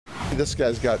This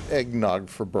guy's got eggnog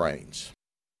for brains.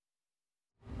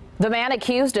 The man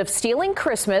accused of stealing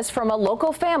Christmas from a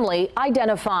local family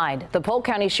identified. The Polk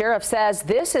County Sheriff says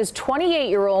this is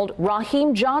 28-year-old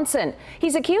Raheem Johnson.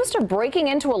 He's accused of breaking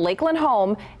into a Lakeland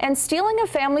home and stealing a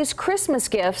family's Christmas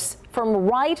gifts from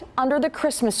right under the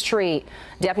Christmas tree.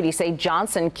 Deputies say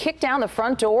Johnson kicked down the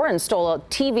front door and stole a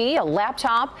TV, a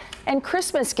laptop, and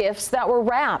Christmas gifts that were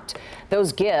wrapped.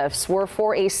 Those gifts were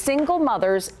for a single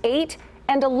mother's 8-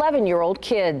 and 11-year-old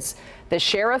kids. The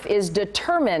sheriff is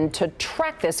determined to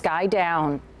track this guy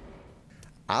down.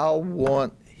 I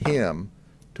want him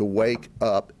to wake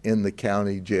up in the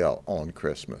county jail on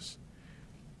Christmas.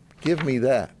 Give me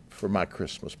that for my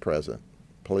Christmas present,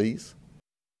 please.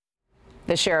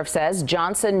 The sheriff says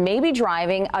Johnson may be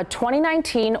driving a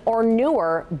 2019 or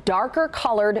newer, darker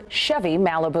colored Chevy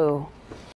Malibu.